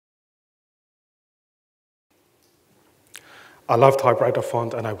I love typewriter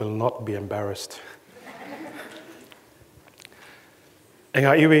font, and I will not be embarrassed. E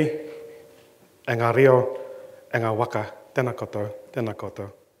ngā iwi, e ngā rio, e ngā waka, tēnā koutou, tēnā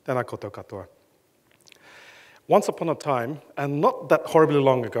koutou, tēnā koutou katoa. Once upon a time, and not that horribly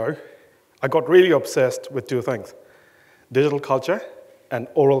long ago, I got really obsessed with two things: digital culture and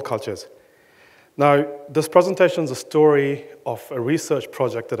oral cultures. Now, this presentation is a story of a research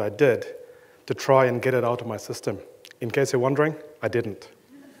project that I did to try and get it out of my system. In case you're wondering, I didn't.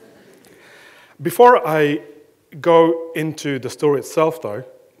 Before I go into the story itself, though,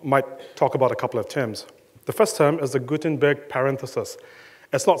 I might talk about a couple of terms. The first term is the Gutenburg parenthesis.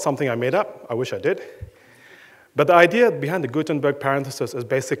 It's not something I made up. I wish I did. But the idea behind the Gutenberg parenthesis is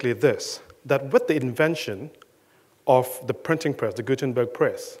basically this, that with the invention of the printing press, the Gutenberg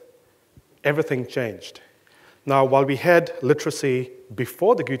press, everything changed. Now, while we had literacy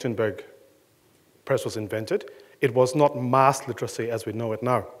before the Gutenberg press was invented, it was not mass literacy as we know it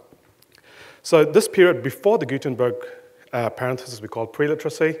now. So this period before the Gutenberg parenthesis we call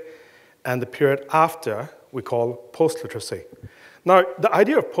pre-literacy, and the period after we call post-literacy. Now, the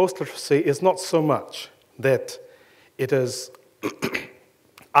idea of post-literacy is not so much that it is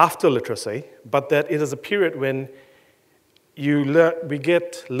after literacy, but that it is a period when we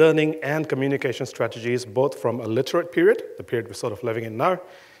get learning and communication strategies both from a literate period, the period we're sort of living in now,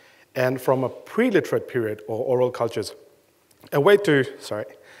 and from a pre-literate period, or oral cultures. A way to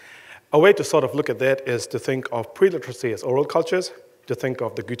sort of look at that is to think of pre-literacy as oral cultures, to think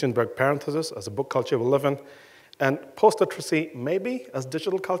of the Gutenberg parenthesis as a book culture we live in, and post-literacy maybe as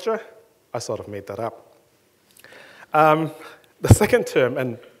digital culture. I sort of made that up. The second term,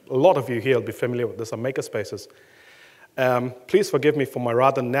 and a lot of you here will be familiar with this, are Makerspaces. Please forgive me for my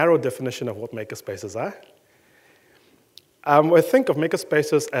rather narrow definition of what Makerspaces are. We think of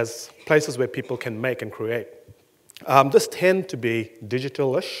Makerspaces as places where people can make and create. This tend to be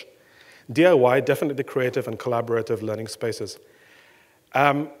digital-ish, DIY, definitely creative and collaborative learning spaces.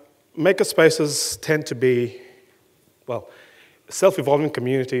 Makerspaces tend to be, well, self-evolving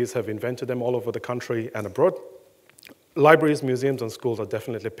communities have invented them all over the country and abroad. Libraries, museums, and schools are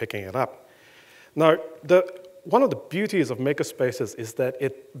definitely picking it up. Now, one of the beauties of Makerspaces is that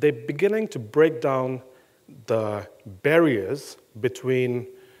they're beginning to break down the barriers between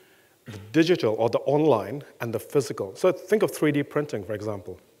the digital or the online and the physical. So think of 3D printing, for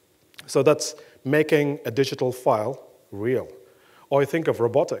example. So that's making a digital file real. Or you think of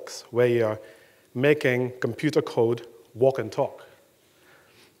robotics, where you're making computer code walk and talk.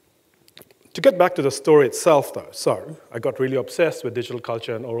 To get back to the story itself, though, so I got really obsessed with digital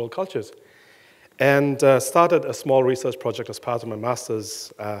culture and oral cultures, and started a small research project as part of my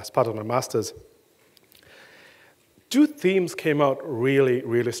master's. Two themes came out really,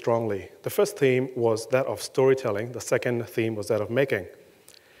 really strongly. The first theme was that of storytelling. The second theme was that of making.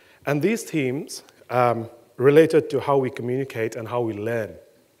 And these themes related to how we communicate and how we learn.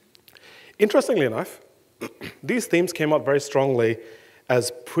 Interestingly enough, these themes came out very strongly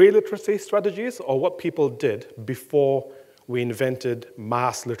as pre-literacy strategies, or what people did before we invented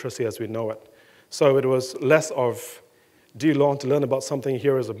mass literacy as we know it. So it was less of, do you want to learn about something,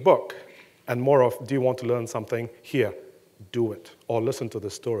 here is a book, and more of, do you want to learn something, here, do it, or listen to the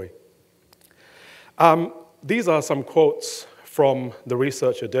story. These are some quotes from the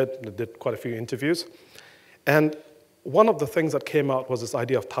research I did quite a few interviews, and one of the things that came out was this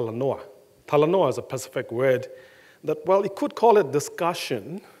idea of talanoa. Talanoa is a Pacific word that, well, you could call it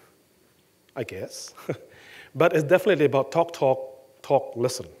discussion, I guess, but it's definitely about talk, talk, talk,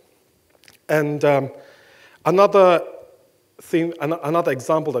 listen. And another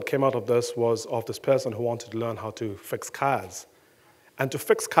example that came out of this was of this person who wanted to learn how to fix cars. And to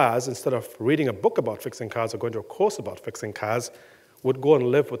fix cars, instead of reading a book about fixing cars or going to a course about fixing cars, would go and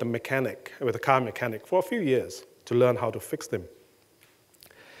live with a car mechanic for a few years to learn how to fix them.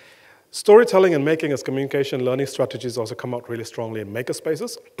 Storytelling and making as communication learning strategies also come out really strongly in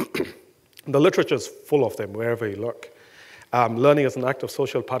Makerspaces. The literature is full of them wherever you look. Learning as an act of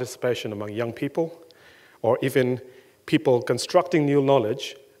social participation among young people, or even people constructing new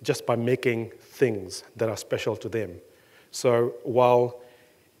knowledge just by making things that are special to them. So while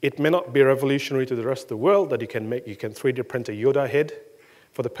it may not be revolutionary to the rest of the world that you can 3D print a Yoda head,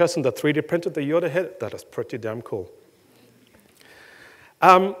 for the person that 3D printed the Yoda head, that is pretty damn cool.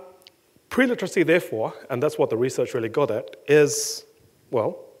 Pre-literacy, therefore, and that's what the research really got at, is,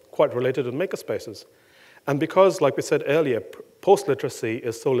 well, quite related to Makerspaces. And because, like we said earlier, post-literacy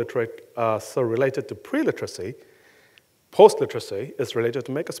is so related to pre-literacy, post-literacy is related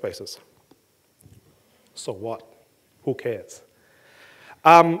to Makerspaces. So what? Who cares?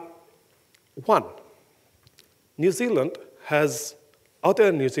 One, New Zealand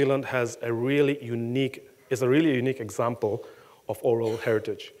Aotearoa New Zealand is a really unique example of oral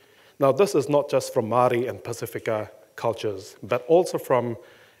heritage. Now, this is not just from Māori and Pacifica cultures, but also from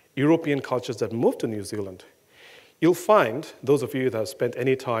European cultures that moved to New Zealand. You'll find, those of you that have spent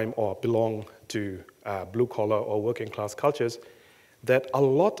any time or belong to blue-collar or working-class cultures, that a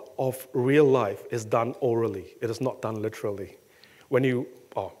lot of real life is done orally. It is not done literally,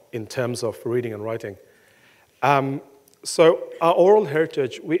 in terms of reading and writing. So our oral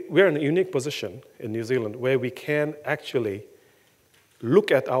heritage, we're in a unique position in New Zealand where we can actually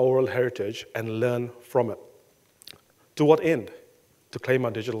look at our oral heritage and learn from it. To what end? To claim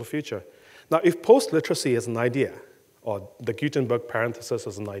our digital future. Now, if post-literacy is an idea, or the Gutenberg parenthesis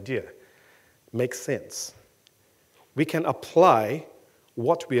is an idea, makes sense. We can apply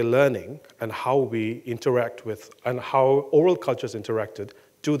what we are learning and how we interact with, and how oral cultures interacted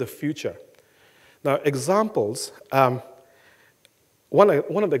to the future. Now, examples, one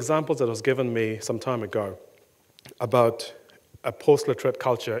of the examples that was given me some time ago about a post-literate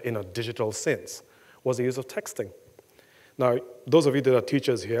culture in a digital sense was the use of texting. Now, those of you that are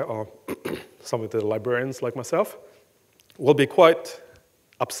teachers here, or some of the librarians like myself, will be quite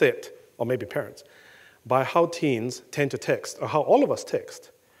upset, or maybe parents, by how teens tend to text, or how all of us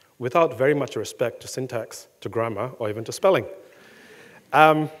text, without very much respect to syntax, to grammar, or even to spelling.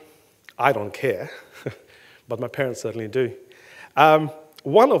 I don't care, but my parents certainly do.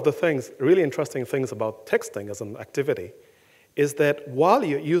 One of the really interesting things about texting as an activity is that while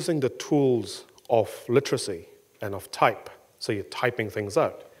you're using the tools of literacy and of type, so you're typing things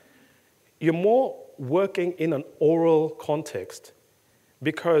out, you're more working in an oral context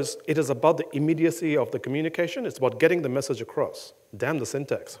because it is about the immediacy of the communication. It's about getting the message across. Damn the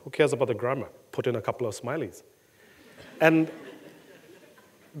syntax. Who cares about the grammar? Put in a couple of smileys. And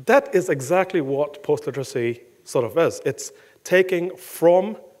that is exactly what post-literacy sort of is. It's taking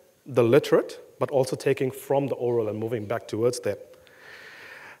from the literate, but also taking from the oral and moving back towards that.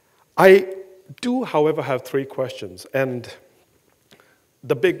 I do, however, have 3 questions. And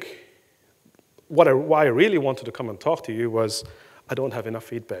why I really wanted to come and talk to you was I don't have enough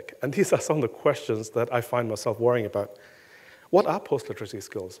feedback. And these are some of the questions that I find myself worrying about. What are post-literacy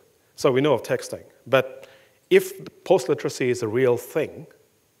skills? So we know of texting, but if post-literacy is a real thing,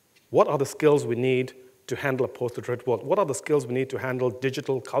 what are the skills we need to handle a post-literate world? What are the skills we need to handle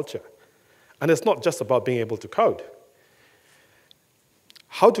digital culture? And it's not just about being able to code.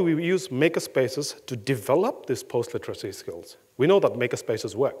 How do we use Makerspaces to develop these post-literacy skills? We know that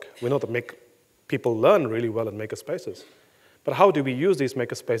Makerspaces work. We know that people learn really well in Makerspaces. But how do we use these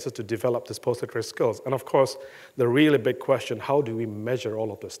Makerspaces to develop these post-literary skills? And of course, the really big question, how do we measure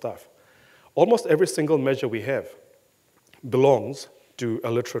all of this stuff? Almost every single measure we have belongs to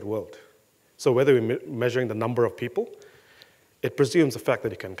a literate world. So whether we're measuring the number of people, it presumes the fact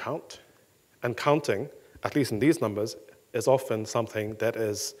that you can count. And counting, at least in these numbers, is often something that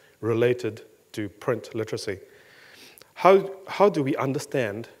is related to print literacy. How do we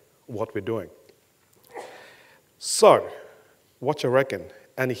understand what we're doing? So, what you reckon?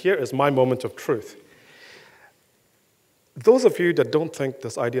 And here is my moment of truth. Those of you that don't think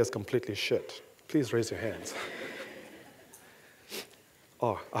this idea is completely shit, please raise your hands.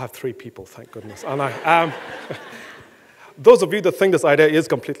 Oh, I have 3 people, thank goodness. And those of you that think this idea is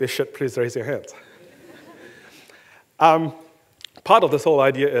completely shit, please raise your hands. Part of this whole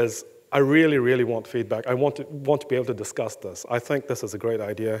idea is I really, really want feedback. I want to be able to discuss this. I think this is a great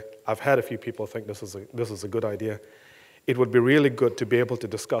idea. I've had a few people think this is a good idea. It would be really good to be able to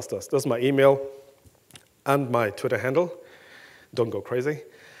discuss this. This is my email and my Twitter handle. Don't go crazy.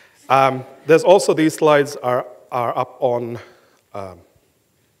 There's also these slides are up on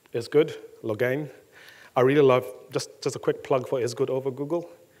Is Good, Logain. I really love, just a quick plug for Is Good over Google.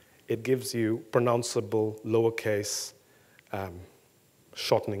 It gives you pronounceable, lowercase,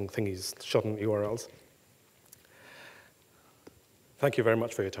 shortening thingies, shortened URLs. Thank you very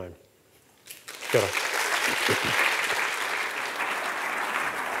much for your time. Kia ora.